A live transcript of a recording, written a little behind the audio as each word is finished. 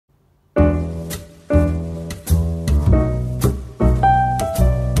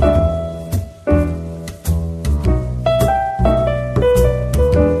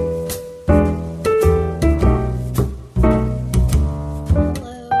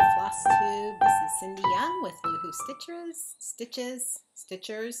Luhu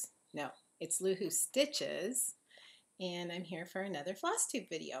Stitchers. No, it's Luhu Stitches, and I'm here for another Flosstube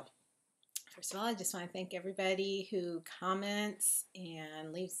video. First of all, I just want to thank everybody who comments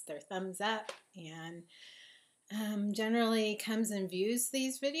and leaves their thumbs up and generally comes and views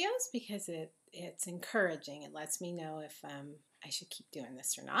these videos because it's encouraging. It lets me know if I should keep doing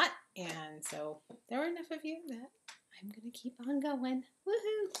this or not. And so there were enough of you that I'm going to keep on going.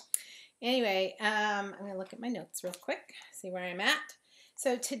 Woohoo! Anyway, I'm going to look at my notes real quick, see where I'm at.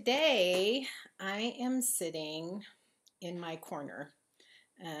 So today I am sitting in my corner.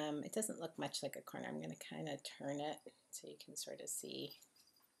 It doesn't look much like a corner. I'm going to kind of turn it so you can sort of see.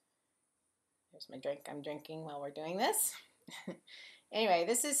 There's my drink I'm drinking while we're doing this. Anyway,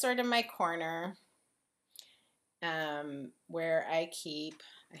 this is sort of my corner where I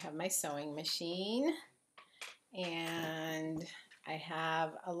have my sewing machine, and I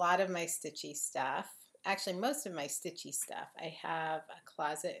have a lot of my stitchy stuff. Actually, most of my stitchy stuff. I have a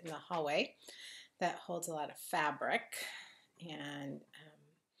closet in the hallway that holds a lot of fabric and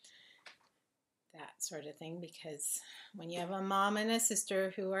that sort of thing, because when you have a mom and a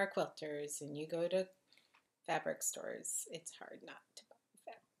sister who are quilters and you go to fabric stores, it's hard not to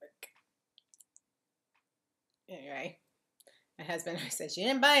buy fabric. Anyway, my husband always says, "You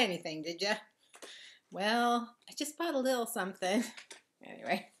didn't buy anything, did you?" Well, I just bought a little something.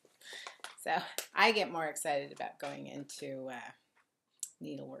 Anyway, so I get more excited about going into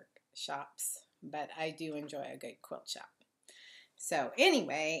needlework shops, but I do enjoy a good quilt shop. So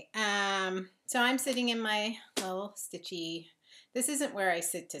anyway, so I'm sitting in my little stitchy. This isn't where I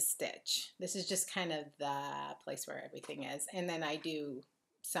sit to stitch. This is just kind of the place where everything is. And then I do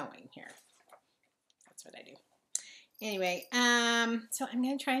sewing here. That's what I do. Anyway, so I'm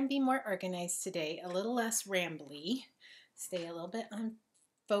going to try and be more organized today, a little less rambly, stay a little bit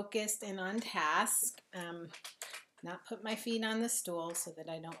focused and on task, not put my feet on the stool so that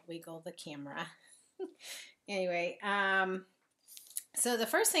I don't wiggle the camera. Anyway, so the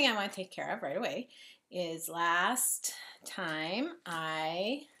first thing I want to take care of right away is last time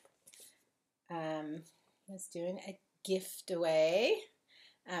I was doing a gift away.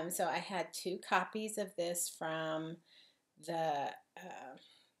 So I had 2 copies of this from the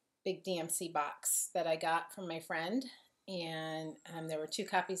big DMC box that I got from my friend, and there were 2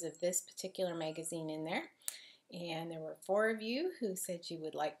 copies of this particular magazine in there, and there were 4 of you who said you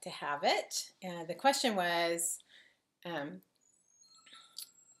would like to have it. The question was,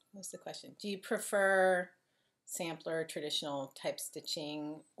 what's the question? Do you prefer sampler traditional type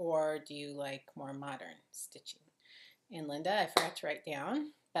stitching, or do you like more modern stitching? And Linda, I forgot to write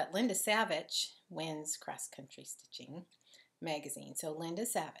down, but Linda Savage wins Cross Country Stitching magazine. So Linda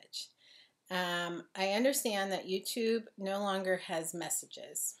Savage. I understand that YouTube no longer has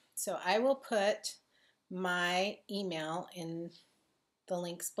messages. So I will put my email in the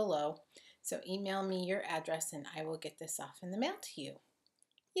links below. So email me your address and I will get this off in the mail to you.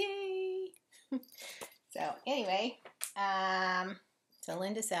 Yay! So anyway, so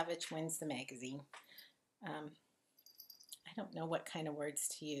Linda Savage wins the magazine. I don't know what kind of words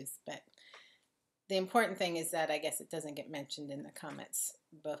to use, but the important thing is that I guess it doesn't get mentioned in the comments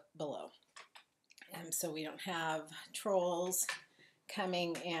below. So we don't have trolls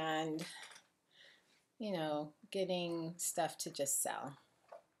coming and, you know, getting stuff to just sell.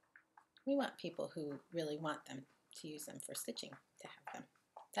 We want people who really want them to use them for stitching to have them.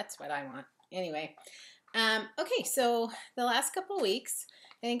 That's what I want. Anyway, okay, so the last couple weeks,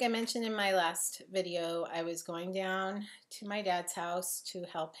 I think I mentioned in my last video, I was going down to my dad's house to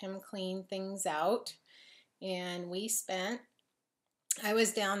help him clean things out. And I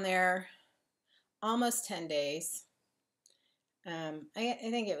was down there almost 10 days. I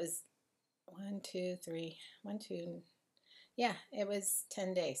think it was 1, 2, 3, 1, 2, yeah, it was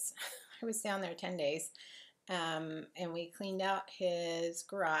 10 days. I was down there 10 days. And we cleaned out his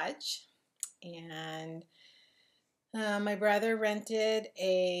garage, and my brother rented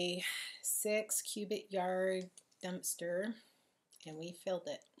a 6 cubic yard dumpster, and we filled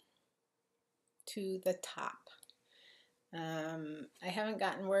it to the top. I haven't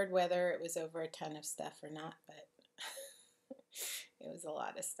gotten word whether it was over a ton of stuff or not, but it was a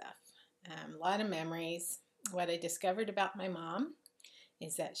lot of stuff. A lot of memories. What I discovered about my mom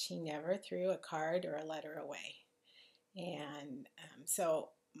is that she never threw a card or a letter away. And so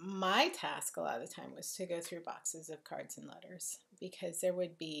my task a lot of the time was to go through boxes of cards and letters, because there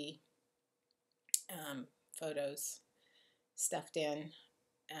would be photos stuffed in,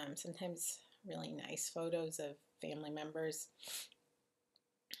 sometimes really nice photos of family members.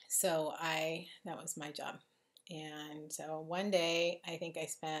 So that was my job. And so one day I think I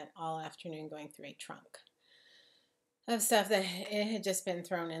spent all afternoon going through a trunk of stuff that it had just been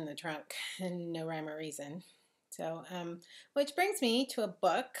thrown in the trunk and no rhyme or reason. So, which brings me to a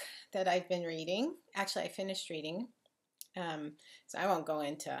book that I've been reading. Actually, I finished reading. So I won't go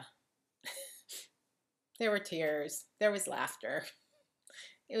into. There were tears. There was laughter.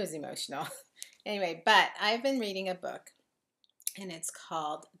 It was emotional. Anyway, but I've been reading a book, and it's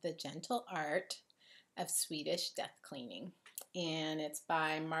called The Gentle Art of Swedish Death Cleaning. And it's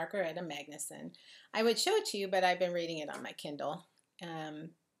by Margareta Magnusson. I would show it to you, but I've been reading it on my Kindle. And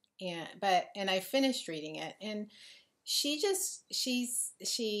I finished reading it, and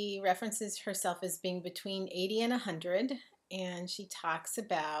she references herself as being between 80 and 100, and she talks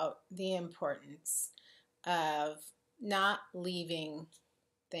about the importance of not leaving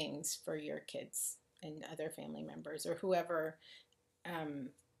things for your kids and other family members or whoever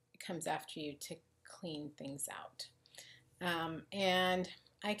comes after you to clean things out. And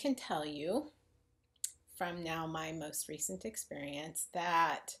I can tell you from now my most recent experience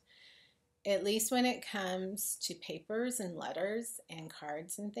that at least when it comes to papers and letters and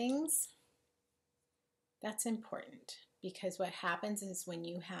cards and things, that's important, because what happens is when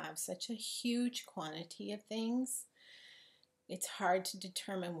you have such a huge quantity of things, it's hard to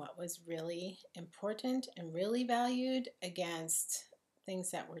determine what was really important and really valued against things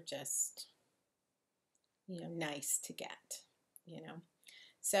that were just, nice to get,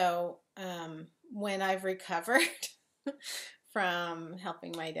 So when I've recovered from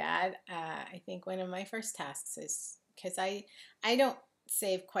helping my dad, I think one of my first tasks is, because I don't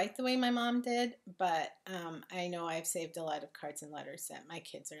save quite the way my mom did, but I know I've saved a lot of cards and letters that my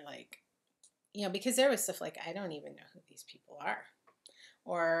kids are like, because there was stuff like, I don't even know who these people are.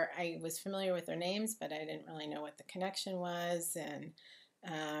 Or I was familiar with their names, but I didn't really know what the connection was. And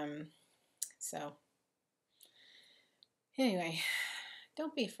so anyway,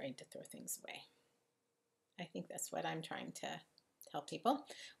 don't be afraid to throw things away. I think that's what I'm trying to tell people.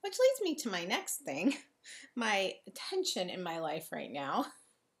 Which leads me to my next thing. My attention in my life right now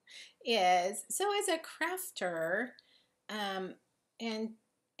is, so as a crafter, and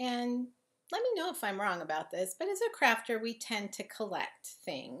let me know if I'm wrong about this, but as a crafter, we tend to collect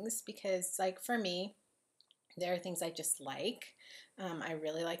things because, like, for me, there are things I just like. I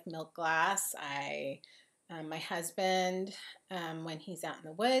really like milk glass. My husband, when he's out in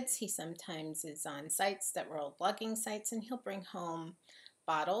the woods, he sometimes is on sites that were old logging sites, and he'll bring home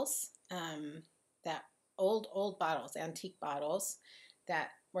bottles, that old bottles, antique bottles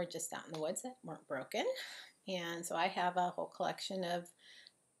that were just out in the woods that weren't broken. And so I have a whole collection of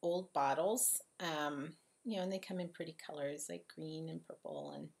old bottles, and they come in pretty colors like green and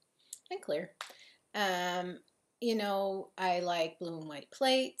purple and clear. I like blue and white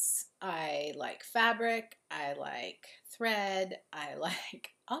plates. I like fabric. I like thread. I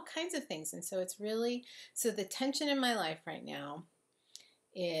like all kinds of things. And so so the tension in my life right now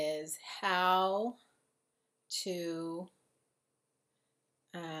is how to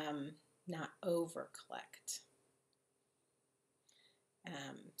not over collect.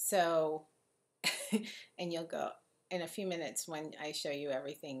 And you'll go in a few minutes when I show you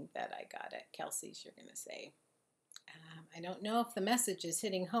everything that I got at Kelsey's, you're going to say, I don't know if the message is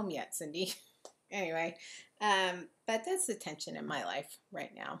hitting home yet, Cyndy. Anyway, but that's the tension in my life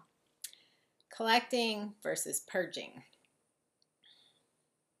right now. Collecting versus purging.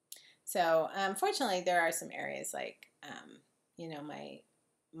 So fortunately, there are some areas like,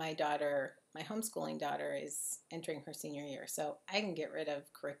 my daughter, my homeschooling daughter is entering her senior year, so I can get rid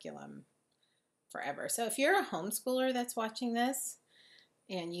of curriculum forever. So if you're a homeschooler that's watching this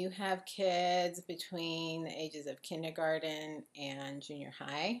and you have kids between the ages of kindergarten and junior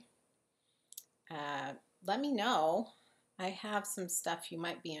high, let me know. I have some stuff you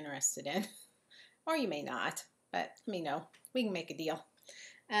might be interested in, or you may not, but let me know. We can make a deal.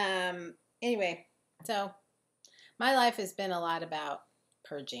 Anyway, so my life has been a lot about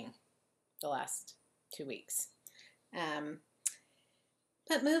purging the last 2 weeks.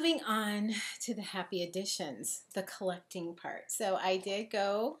 But moving on to the happy additions, the collecting part. So I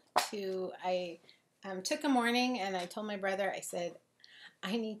took a morning and I told my brother, I said,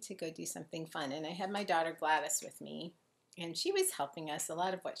 I need to go do something fun. And I had my daughter Gladys with me, and she was helping us. A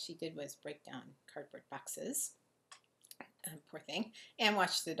lot of what she did was break down cardboard boxes, poor thing, and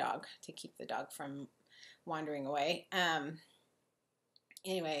watch the dog to keep the dog from wandering away.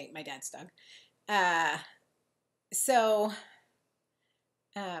 Anyway, my dad's dog. I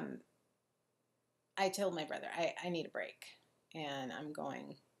told my brother, I need a break, and I'm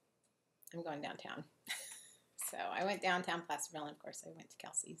going downtown. So I went downtown Placerville, and of course I went to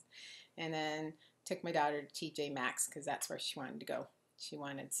Kelsey's, and then took my daughter to TJ Maxx because that's where she wanted to go. She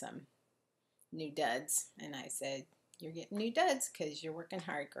wanted some new duds, and I said, you're getting new duds because you're working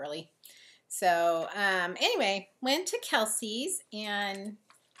hard, girly. So anyway, went to Kelsey's, and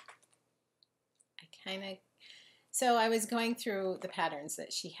so I was going through the patterns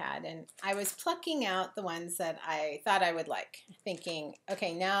that she had, and I was plucking out the ones that I thought I would like, thinking,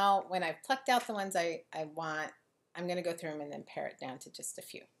 okay, now when I've plucked out the ones I want, I'm going to go through them and then pare it down to just a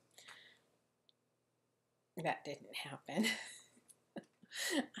few. That didn't happen.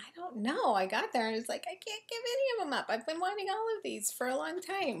 I don't know. I got there and I was like, I can't give any of them up. I've been wanting all of these for a long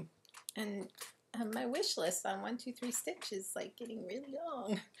time. And my wish list on 1, 2, 3 Stitch is like getting really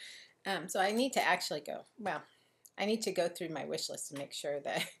long. So I need to actually go, well, I need to go through my wish list to make sure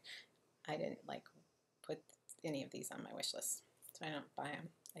that I didn't like put any of these on my wish list so I don't buy them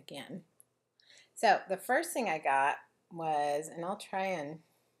again. So the first thing I got was, and I'll try and,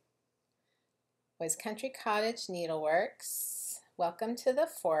 was Country Cottage Needleworks. Welcome to the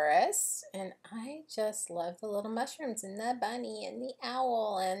Forest. And I just love the little mushrooms and the bunny and the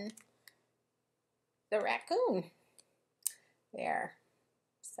owl and the raccoon there.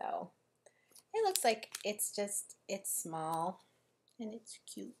 So it looks like it's small and it's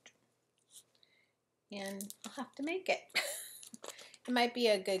cute. And I'll have to make it. It might be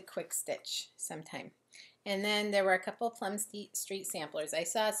a good quick stitch sometime. And then there were a couple of Plum Street samplers. I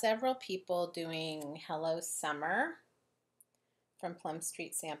saw several people doing Hello Summer from Plum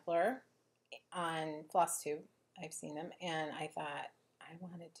Street Sampler on Flosstube. I've seen them, and I thought, I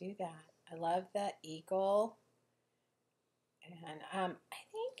want to do that. I love that eagle. And I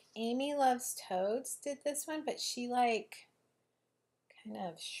think Amy Loves Toads did this one, but she like kind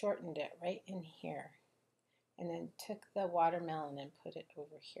of shortened it right in here and then took the watermelon and put it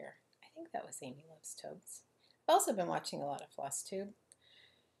over here. I think that was Amy Loves Toads. I've also been watching a lot of Flosstube,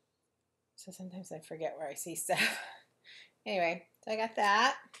 so sometimes I forget where I see stuff. Anyway, so I got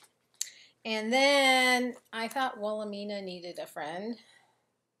that. And then I thought Wilhelmina needed a friend,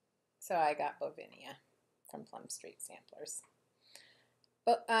 so I got Bovinia from Plum Street Samplers.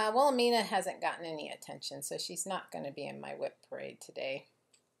 But Wilhelmina hasn't gotten any attention, so she's not going to be in my whip parade today.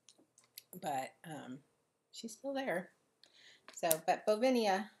 But she's still there. So, but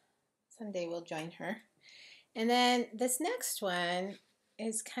Bovinia, someday we'll join her. And then this next one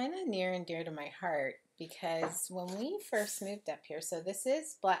is kind of near and dear to my heart because when we first moved up here, so this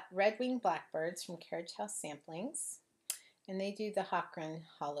is Red-Winged Blackbirds from Carriage House Samplings, and they do the Hockran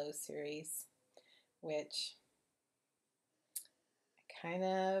Hollow series, which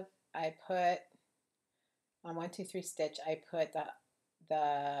I put on 1, 2, 3 Stitch. I put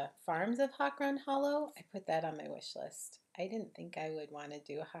the Farms of Hockran Hollow. I put that on my wish list. I didn't think I would want to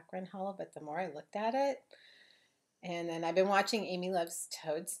do a Hockran Hollow, but the more I looked at it, and then I've been watching Amy Loves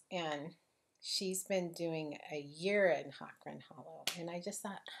Toads, and she's been doing a year in Hockran Hollow, and I just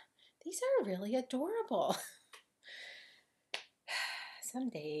thought, these are really adorable. Some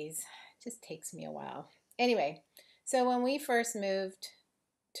days it just takes me a while. Anyway, so when we first moved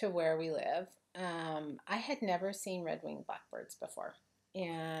to where we live, I had never seen red-winged blackbirds before,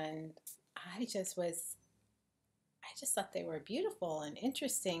 and I just thought they were beautiful and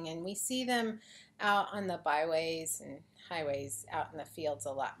interesting, and we see them out on the byways and highways out in the fields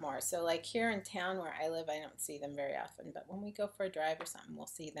a lot more. So like here in town where I live, I don't see them very often, but when we go for a drive or something, we'll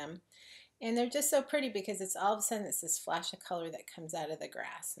see them. And they're just so pretty because it's all of a sudden it's this flash of color that comes out of the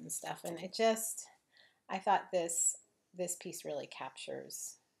grass and stuff. And I thought this piece really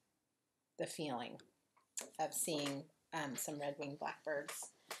captures the feeling of seeing some red-winged blackbirds.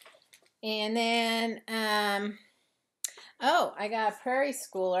 And then, I got a Prairie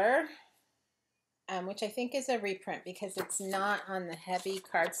Schooler, which I think is a reprint because it's not on the heavy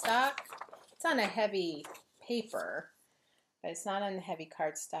cardstock. It's on a heavy paper, but it's not on the heavy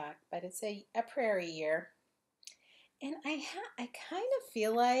cardstock, but it's a Prairie Year. And I kind of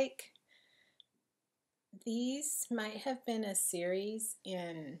feel like these might have been a series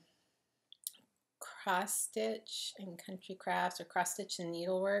in cross stitch and country crafts, or cross stitch and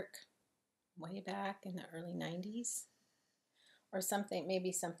needlework way back in the early 90s or something,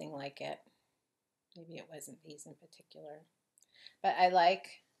 maybe something like it. Maybe it wasn't these in particular, but I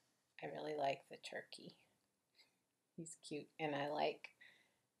really like the turkey. He's cute, and I like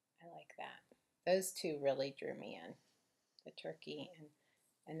that. Those two really drew me in, the turkey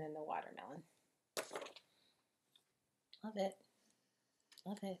and then the watermelon. Love it.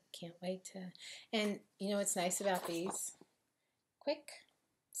 Love it. Can't wait to. And you know what's nice about these? Quick,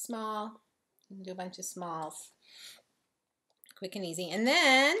 small. You can do a bunch of smalls. Quick and easy. And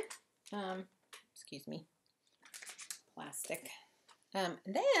then, excuse me, plastic. And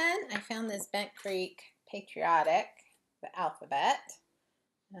then I found this Bent Creek Patriotic, the alphabet.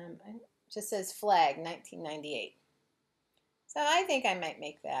 It just says flag 1998. So I think I might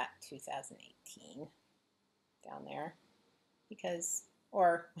make that 2018 down there because,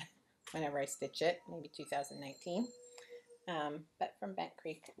 or whenever I stitch it, maybe 2019. But from Bent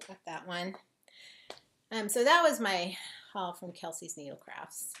Creek, got that one. So that was my haul from Kelsey's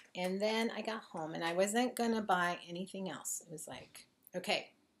Needlecrafts. And then I got home and I wasn't going to buy anything else. It was like,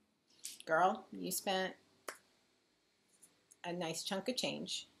 okay, girl, you spent a nice chunk of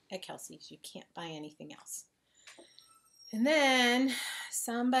change at Kelsey's. You can't buy anything else. And then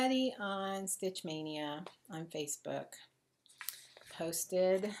somebody on Stitch Mania on Facebook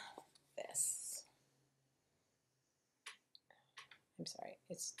posted this. I'm sorry,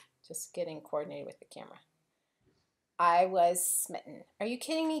 it's just getting coordinated with the camera. I was smitten. Are you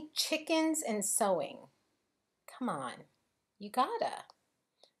kidding me? Chickens and sewing. Come on, you gotta.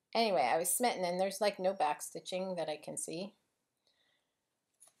 Anyway, I was smitten, and there's like no back stitching that I can see.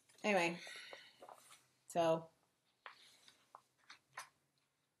 Anyway, so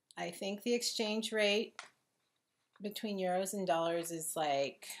I think the exchange rate between euros and dollars is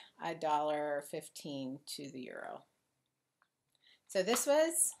like $1.15 to the euro. So this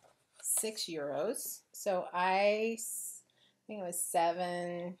was €6. So I think it was it's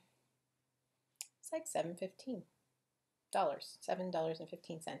like $7.15.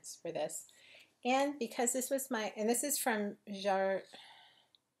 $7.15 for this. And because this was and this is from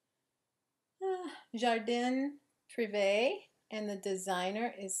Jardin Privé, and the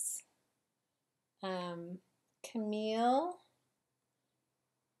designer is Camille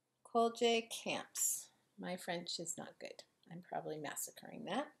Colje Camps. My French is not good. I'm probably massacring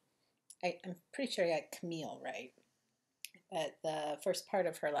that. I'm pretty sure I got Camille right, but the first part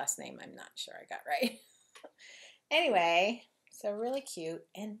of her last name I'm not sure I got right. Anyway, so really cute.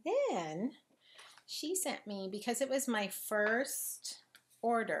 And then she sent me, because it was my first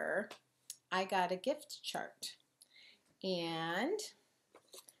order, I got a gift chart. And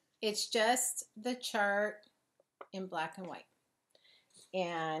it's just the chart in black and white.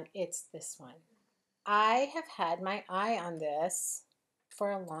 And it's this one. I have had my eye on this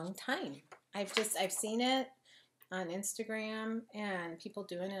for a long time. I've seen it on Instagram and people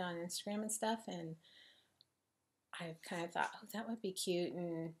doing it on Instagram and stuff, and I've kind of thought, oh, that would be cute.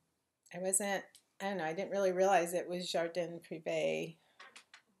 And I don't know, I didn't really realize it was Jardin Privé.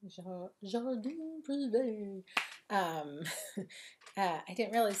 Jardin Privé. I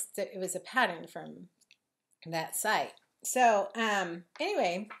didn't realize that it was a pattern from that site. So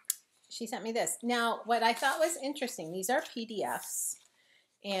anyway, she sent me this. Now, what I thought was interesting, these are PDFs.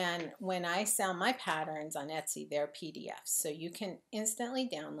 And when I sell my patterns on Etsy, they're PDFs. So you can instantly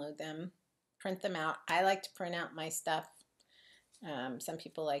download them, print them out. I like to print out my stuff. Some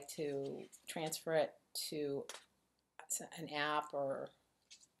people like to transfer it to an app or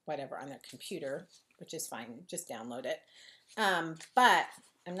whatever on their computer, which is fine. Just download it. But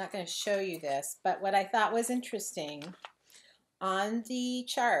I'm not going to show you this. But what I thought was interesting, on the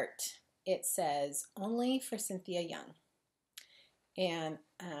chart, it says only for Cynthia Young. And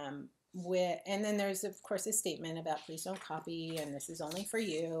then there's, of course, a statement about please don't copy, and this is only for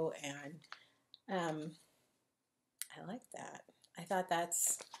you. And I like that. I thought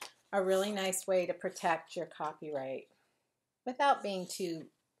that's a really nice way to protect your copyright without being too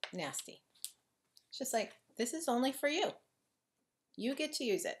nasty. It's just like, this is only for you. You get to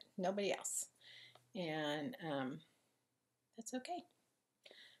use it, nobody else. And that's okay.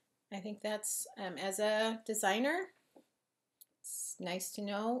 I think that's, as a designer, it's nice to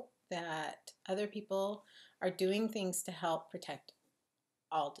know that other people are doing things to help protect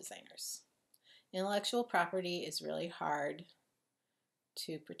all designers. Intellectual property is really hard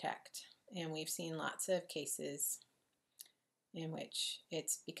to protect, and we've seen lots of cases in which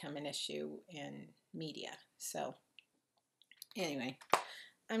it's become an issue in media. So anyway,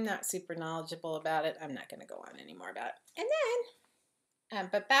 I'm not super knowledgeable about it. I'm not going to go on anymore about it. And then,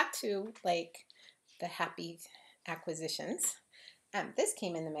 but back to like the happy acquisitions. This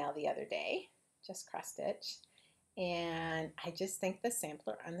came in the mail the other day, just cross-stitch, and I just think the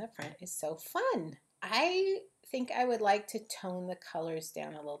sampler on the front is so fun. I think I would like to tone the colors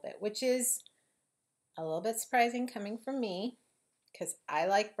down a little bit, which is a little bit surprising coming from me because I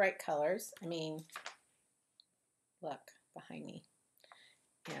like bright colors. I mean, look behind me.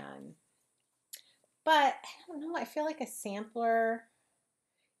 But I don't know, I feel like a sampler,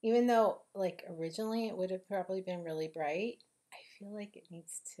 even though like originally it would have probably been really bright, I feel like it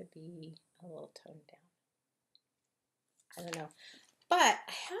needs to be a little toned down. I don't know. But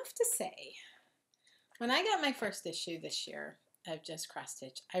I have to say, when I got my first issue this year of Just Cross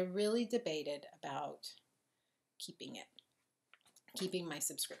Stitch, I really debated about keeping my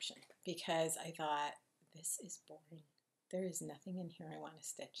subscription, because I thought, this is boring. There is nothing in here I want to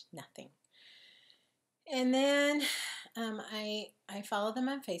stitch, nothing. And then I followed them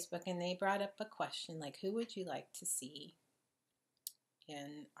on Facebook, and they brought up a question like, who would you like to see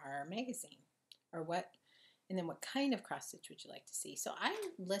in our magazine, or what, and then what kind of cross stitch would you like to see? So I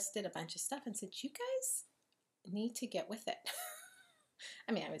listed a bunch of stuff and said, you guys need to get with it.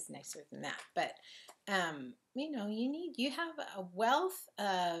 I mean, I was nicer than that, but you know, you have a wealth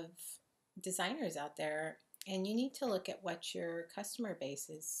of designers out there, and you need to look at what your customer base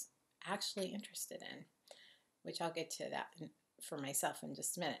is actually interested in, which I'll get to that for myself in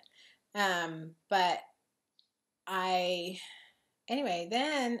just a minute. But anyway,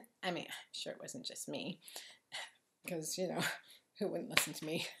 then, I mean, I'm sure it wasn't just me, because, you know, who wouldn't listen to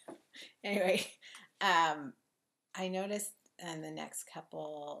me? Anyway, I noticed in the next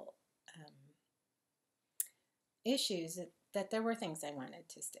couple issues that there were things I wanted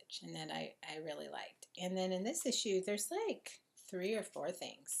to stitch and that I really liked. And then in this issue, there's like 3 or 4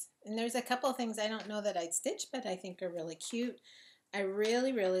 things. And there's a couple of things I don't know that I'd stitch, but I think are really cute. I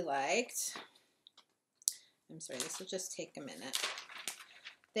really, really liked. I'm sorry, this will just take a minute.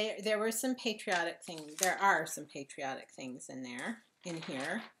 There were some patriotic things. There are some patriotic things in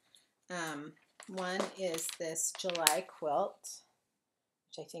here. One is this July quilt,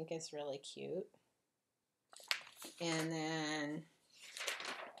 which I think is really cute. And then,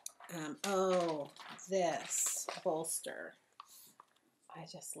 oh, this bolster. I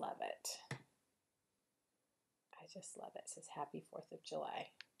just love it. I just love it. It says Happy 4th of July.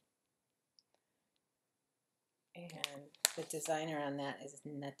 And the designer on that is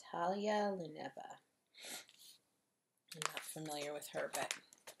Natalia Luneva. I'm not familiar with her, but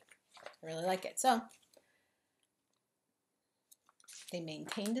I really like it. So, they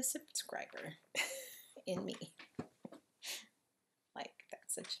maintained a subscriber in me. Like,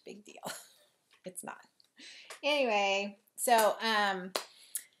 that's such a big deal. It's not. Anyway, so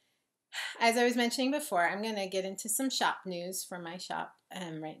as I was mentioning before, I'm going to get into some shop news from my shop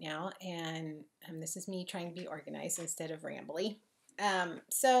right now, and this is me trying to be organized instead of rambly.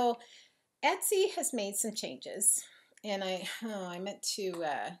 So Etsy has made some changes, and I meant to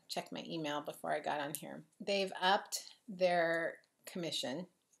check my email before I got on here. They've upped their commission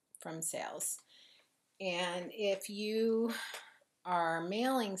from sales, and if you are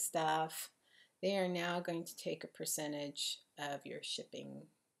mailing stuff, they are now going to take a percentage of your shipping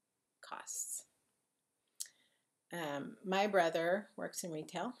costs. My brother works in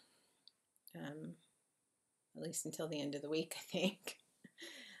retail, at least until the end of the week, I think.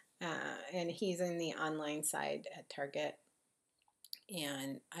 And he's in the online side at Target.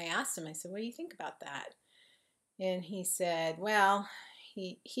 And I asked him, I said, what do you think about that? And he said, well,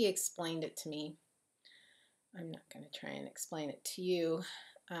 he explained it to me. I'm not going to try and explain it to you.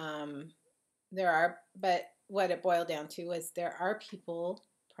 But what it boiled down to was there are people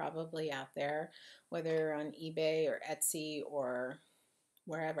probably out there, whether on eBay or Etsy or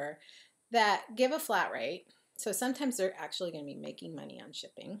wherever, that give a flat rate. So sometimes they're actually going to be making money on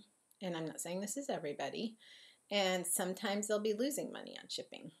shipping. And I'm not saying this is everybody. And sometimes they'll be losing money on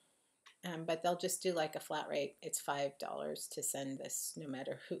shipping. But they'll just do like a flat rate. It's $5 to send this, no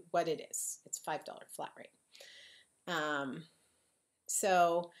matter what it is. It's $5 flat rate.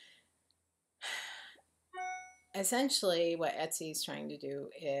 So essentially what Etsy is trying to do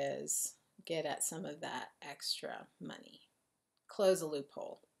is get at some of that extra money, close a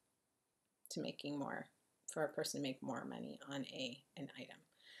loophole to making more, for a person to make more money on an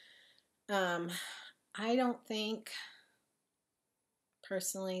item. I don't think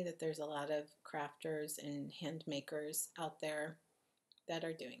personally that there's a lot of crafters and hand makers out there that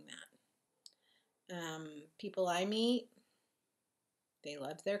are doing that. People I meet, they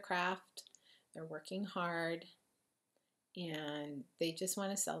love their craft, they're working hard, and they just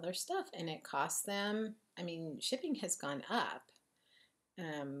want to sell their stuff, and it costs them, I mean, shipping has gone up.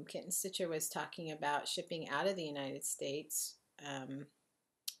 Kitten Stitcher was talking about shipping out of the United States and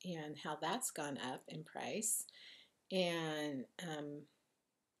how that's gone up in price. And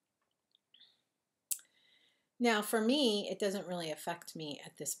now for me, it doesn't really affect me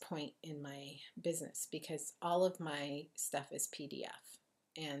at this point in my business because all of my stuff is PDF.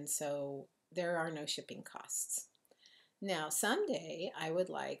 And so there are no shipping costs. Now, someday I would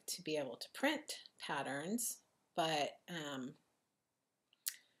like to be able to print patterns, but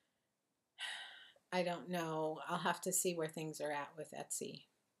I don't know. I'll have to see where things are at with Etsy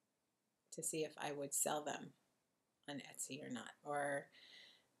to see if I would sell them on Etsy or not, or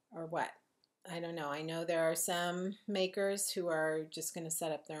what. I don't know. I know there are some makers who are just going to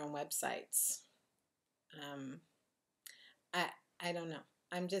set up their own websites. I don't know.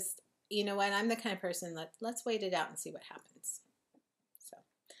 you know what, I'm the kind of person that let's wait it out and see what happens. So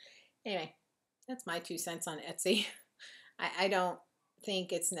anyway, that's my 2 cents on Etsy. I don't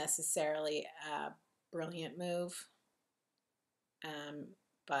think it's necessarily a brilliant move,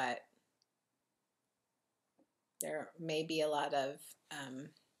 but there may be a lot of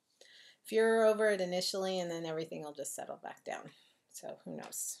furor over it initially, and then everything will just settle back down. So who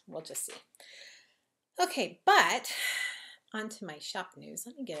knows? We'll just see. Okay, but on to my shop news.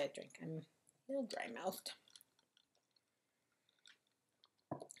 Let me get a drink. I'm a little dry-mouthed.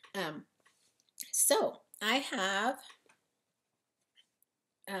 So I have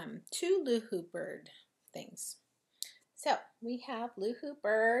 2 Luhu bird things. So we have Luhu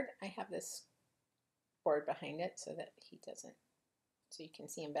bird. I have this board behind it so that he doesn't, so you can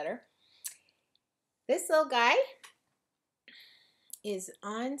see him better. This little guy is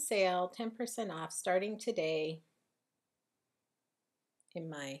on sale, 10% off, starting today in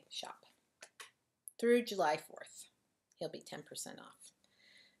my shop through July 4th. He'll be 10% off.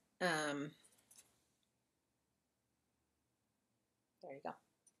 There you go.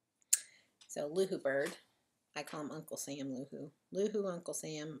 So Luhu bird. I call him Uncle Sam Luhu. Luhu, Uncle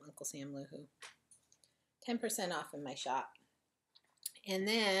Sam Luhu. 10% off in my shop. And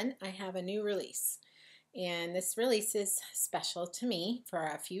then I have a new release. And this release is special to me for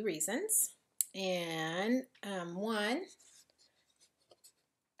a few reasons. And one,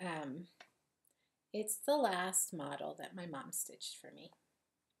 it's the last model that my mom stitched for me.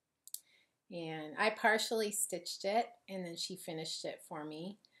 And I partially stitched it, and then she finished it for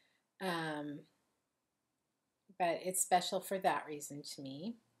me. But it's special for that reason to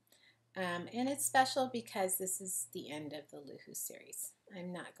me. And it's special because this is the end of the Luhu series.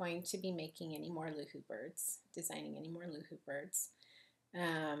 I'm not going to be making any more Luhu birds, designing any more Luhu birds.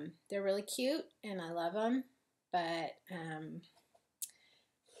 They're really cute, and I love them, but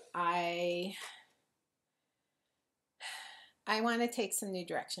I want to take some new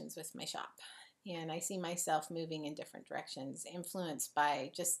directions with my shop, and I see myself moving in different directions, influenced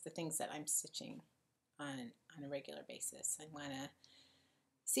by just the things that I'm stitching on a regular basis. I want to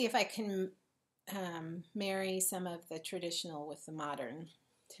see if I can marry some of the traditional with the modern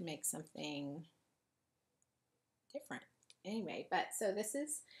to make something different. Anyway, but so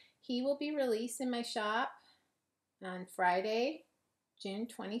he will be released in my shop on Friday, June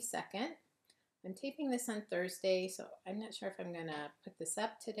 22nd. I'm taping this on Thursday, so I'm not sure if I'm going to put this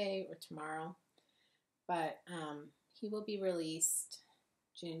up today or tomorrow, but he will be released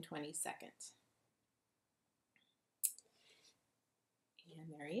June 22nd. And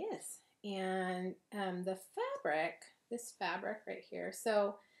there he is. And the fabric, this fabric right here,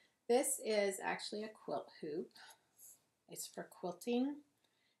 so this is actually a quilt hoop. It's for quilting.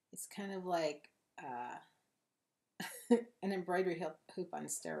 It's kind of like an embroidery hoop on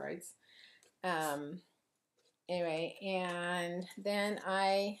steroids. Anyway, and then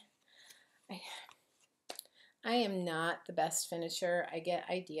I am not the best finisher. I get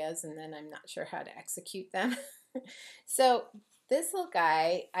ideas and then I'm not sure how to execute them. So this little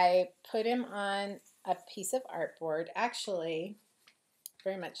guy, I put him on a piece of artboard, actually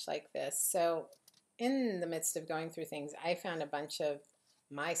very much like this. So in the midst of going through things, I found a bunch of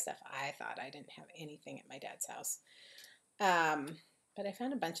my stuff. I thought I didn't have anything at my dad's house. But I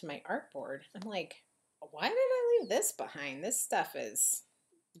found a bunch of my artboard. I'm like, why did I leave this behind? This stuff is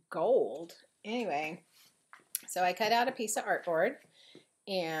gold. Anyway, so I cut out a piece of artboard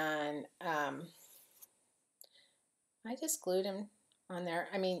and I just glued him on there.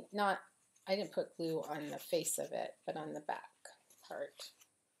 I mean, I didn't put glue on the face of it, but on the back part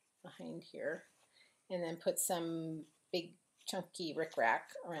behind here. And then put some big chunky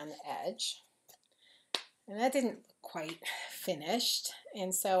rickrack around the edge. And that didn't look quite finished.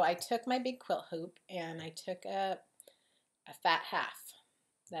 And so I took my big quilt hoop and I took a fat half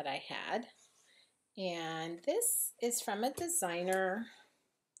that I had. And this is from a designer,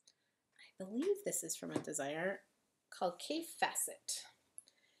 I believe this is from a designer called K Facet.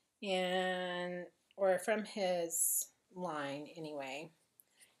 Or from his line anyway.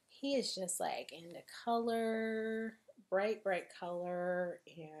 He is just like into color, bright color,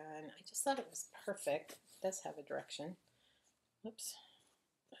 and I just thought it was perfect. It does have a direction. Oops.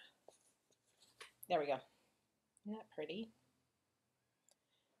 There we go. Isn't that pretty?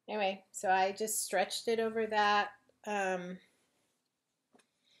 Anyway, so I just stretched it over that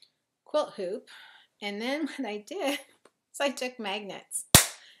quilt hoop, and then what I did is I took magnets.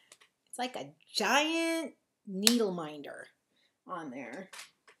 It's like a giant needle minder on there.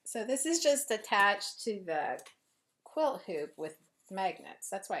 So this is just attached to the quilt hoop with magnets.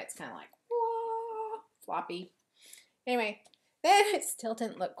 That's why it's kind of like, whoa, floppy. Anyway, then it still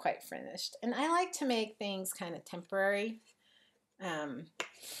didn't look quite finished. And I like to make things kind of temporary and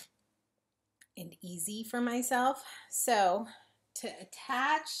easy for myself. So to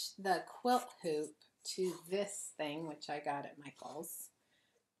attach the quilt hoop to this thing, which I got at Michael's,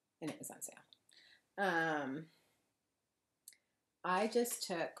 and it was on sale, I just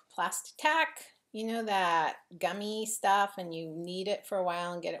took plastic tack, you know, that gummy stuff, and you knead it for a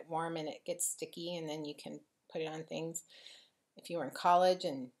while and get it warm and it gets sticky, and then you can put it on things. If you were in college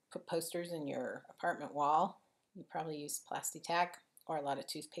and put posters in your apartment wall, you probably used plastic tack or a lot of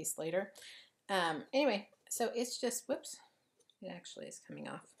toothpaste later. Anyway, so it's just, whoops, it actually is coming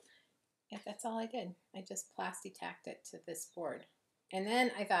off. Yeah, that's all I did. I just plastic tacked it to this board. And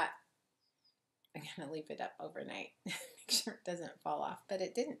then I thought, I'm going to leave it up overnight. Make sure it doesn't fall off, but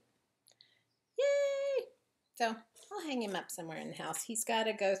it didn't. Yay! So I'll hang him up somewhere in the house. He's got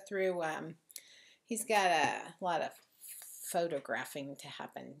to go through, he's got a lot of photographing to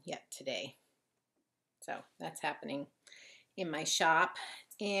happen yet today. So that's happening in my shop.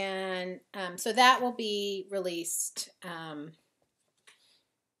 And so that will be released,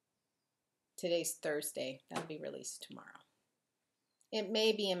 today's Thursday. That'll be released tomorrow. It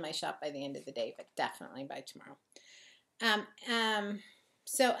may be in my shop by the end of the day, but definitely by tomorrow.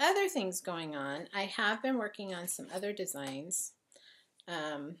 So other things going on. I have been working on some other designs.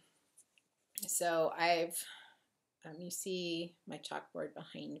 So I've, you see my chalkboard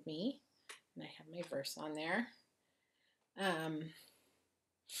behind me, and I have my verse on there.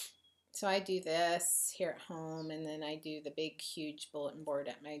 So I do this here at home, and then I do the big, huge bulletin board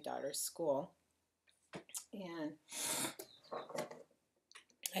at my daughter's school. And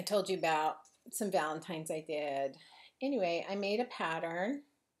I told you about some Valentines I did. Anyway, I made a pattern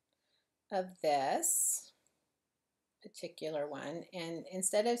of this particular one, and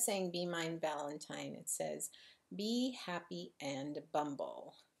instead of saying "Be Mine Valentine," it says "Be Happy and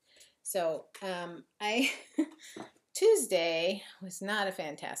Bumble." So Tuesday was not a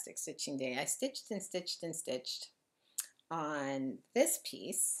fantastic stitching day. I stitched and stitched and stitched on this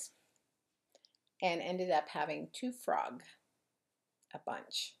piece and ended up having to frog a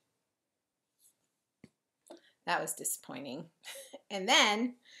bunch. That was disappointing. And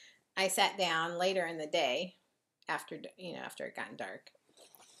then I sat down later in the day after it got dark,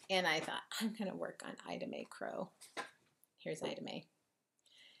 and I thought, I'm going to work on Ida Mae Crow. Here's Ida Mae.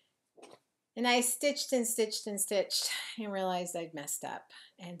 And I stitched and stitched and stitched and realized I'd messed up,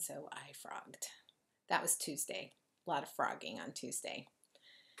 and so I frogged. That was Tuesday. A lot of frogging on Tuesday.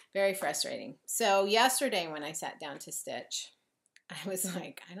 Very frustrating. So yesterday when I sat down to stitch, I was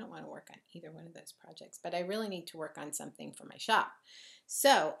like, I don't want to work on either one of those projects, but I really need to work on something for my shop.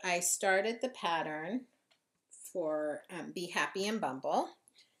 So I started the pattern for Be Happy and Bumble,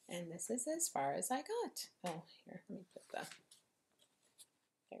 and this is as far as I got. Oh, here, let me put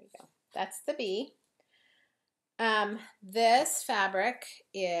there we go. That's the bee. This fabric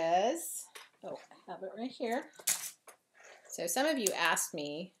is, I have it right here. So some of you asked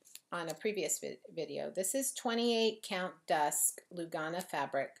me on a previous video, this is 28 count dusk Lugana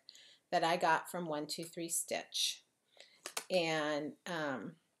fabric that I got from 123 Stitch. And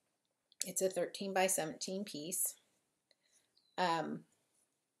it's a 13 by 17 piece.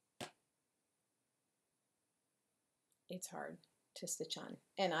 It's hard to stitch on.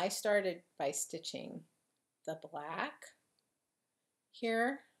 And I started by stitching the black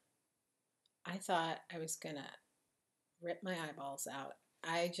here. I thought I was gonna rip my eyeballs out.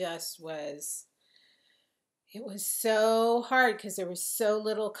 It was so hard because there was so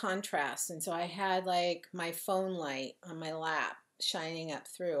little contrast. And so I had like my phone light on my lap shining up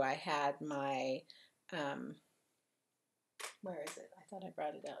through. I had my, where is it? I thought I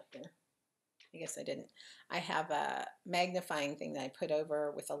brought it out here. I guess I didn't. I have a magnifying thing that I put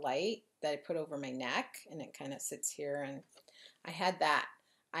over with a light that I put over my neck, and it kind of sits here, and I had that.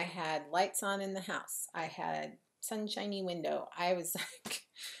 I had lights on in the house. I had sunshiny window. I was like,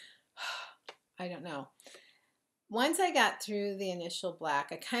 I don't know. Once I got through the initial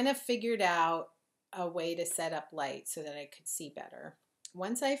black, I kind of figured out a way to set up light so that I could see better.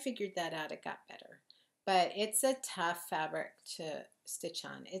 Once I figured that out, it got better. But it's a tough fabric to stitch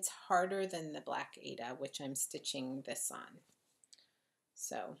on. It's harder than the black Ada, which I'm stitching this on.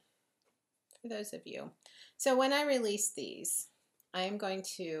 So for those of you. So when I release these, I'm going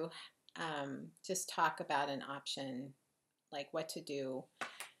to just talk about an option, like what to do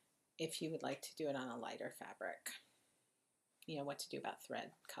if you would like to do it on a lighter fabric. You know, what to do about thread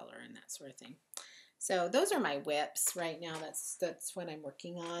color and that sort of thing. So those are my whips right now. That's what I'm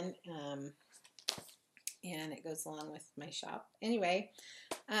working on. And it goes along with my shop. Anyway,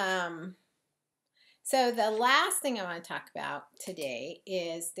 So the last thing I want to talk about today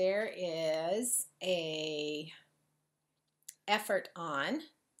is there is a effort on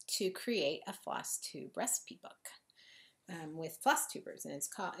to create a Flosstube recipe book with Flosstubers, and it's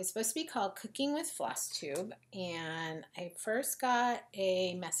supposed to be called Cooking with Flosstube. And I first got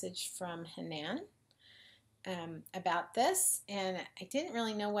a message from Hanan about this, and I didn't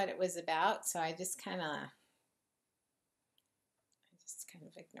really know what it was about, so I just kind of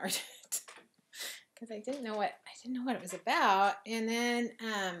ignored it because I didn't know what it was about. And then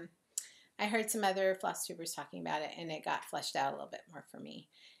I heard some other Flosstubers talking about it, and it got fleshed out a little bit more for me.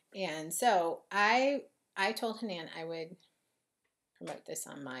 And so I told Hanan I would promote this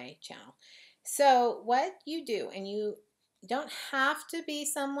on my channel. So what you do, and you don't have to be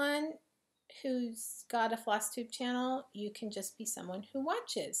someone who's got a Flosstube channel, you can just be someone who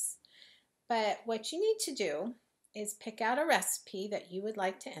watches. But what you need to do is pick out a recipe that you would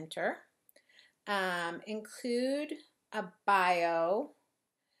like to enter. Include a bio.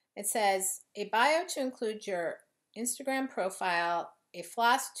 It says a bio to include your Instagram profile, a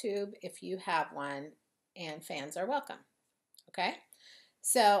Flosstube if you have one, and fans are welcome. Okay?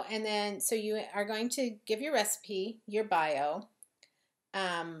 So, and then, so you are going to give your recipe, your bio,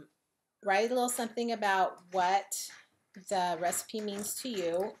 write a little something about what the recipe means to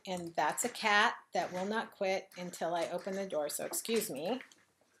you, and that's a cat that will not quit until I open the door, so excuse me.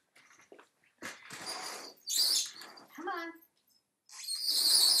 Come on.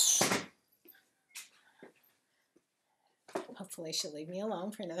 Hopefully she'll leave me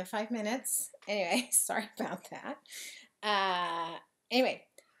alone for another 5 minutes. Anyway, sorry about that. Anyway,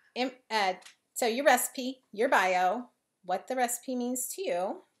 so your recipe, your bio, what the recipe means to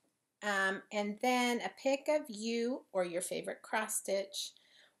you, and then a pic of you or your favorite cross stitch,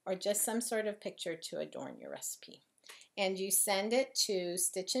 or just some sort of picture to adorn your recipe. And you send it to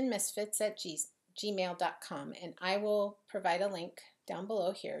stitchandmisfits@gmail.com, and I will provide a link down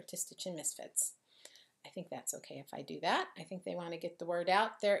below here to Stitch and Misfits. I think that's okay if I do that. I think they want to get the word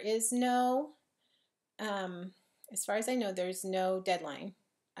out. There is no, as far as I know, there's no deadline.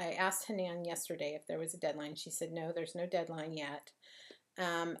 I asked Hanan yesterday if there was a deadline. She said, no, there's no deadline yet.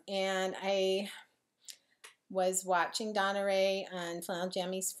 And I was watching Donna Ray on Flannel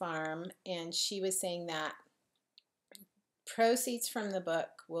Jammy's farm, and she was saying that proceeds from the book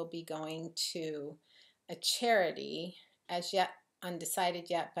will be going to a charity, as yet undecided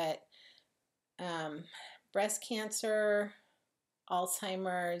yet, but breast cancer,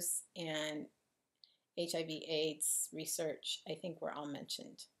 Alzheimer's, and HIV/AIDS research, I think, were all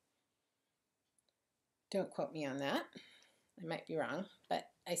mentioned. Don't quote me on that. I might be wrong,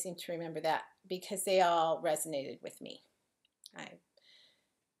 but I seem to remember that because they all resonated with me.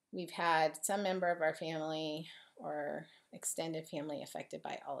 We've had some member of our family or extended family affected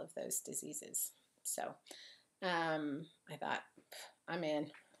by all of those diseases. So I thought, I'm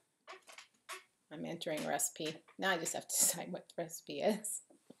in. I'm entering a recipe. Now I just have to decide what the recipe is.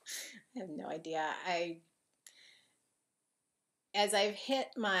 I have no idea. As I've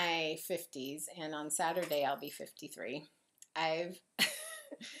hit my 50s, and on Saturday I'll be 53, I've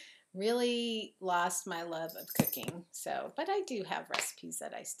really lost my love of cooking. So, but I do have recipes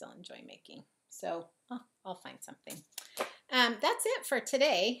that I still enjoy making. So I'll find something. That's it for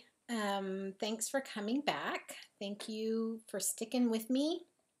today. Thanks for coming back. Thank you for sticking with me.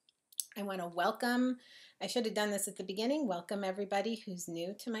 I want to welcome, I should have done this at the beginning, welcome everybody who's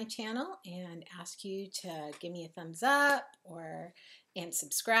new to my channel, and ask you to give me a thumbs up and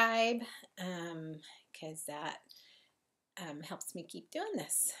subscribe, because that helps me keep doing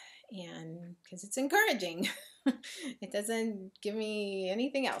this, and because it's encouraging. It doesn't give me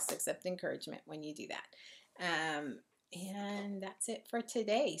anything else except encouragement when you do that. And that's it for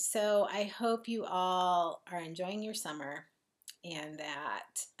today. So I hope you all are enjoying your summer, and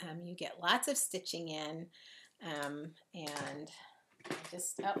that you get lots of stitching in, and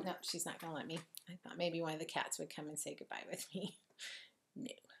oh no, she's not gonna let me. I thought maybe one of the cats would come and say goodbye with me. No,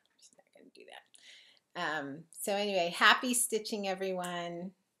 she's not gonna do that. So anyway, happy stitching,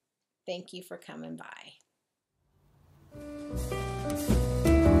 everyone. Thank you for coming by.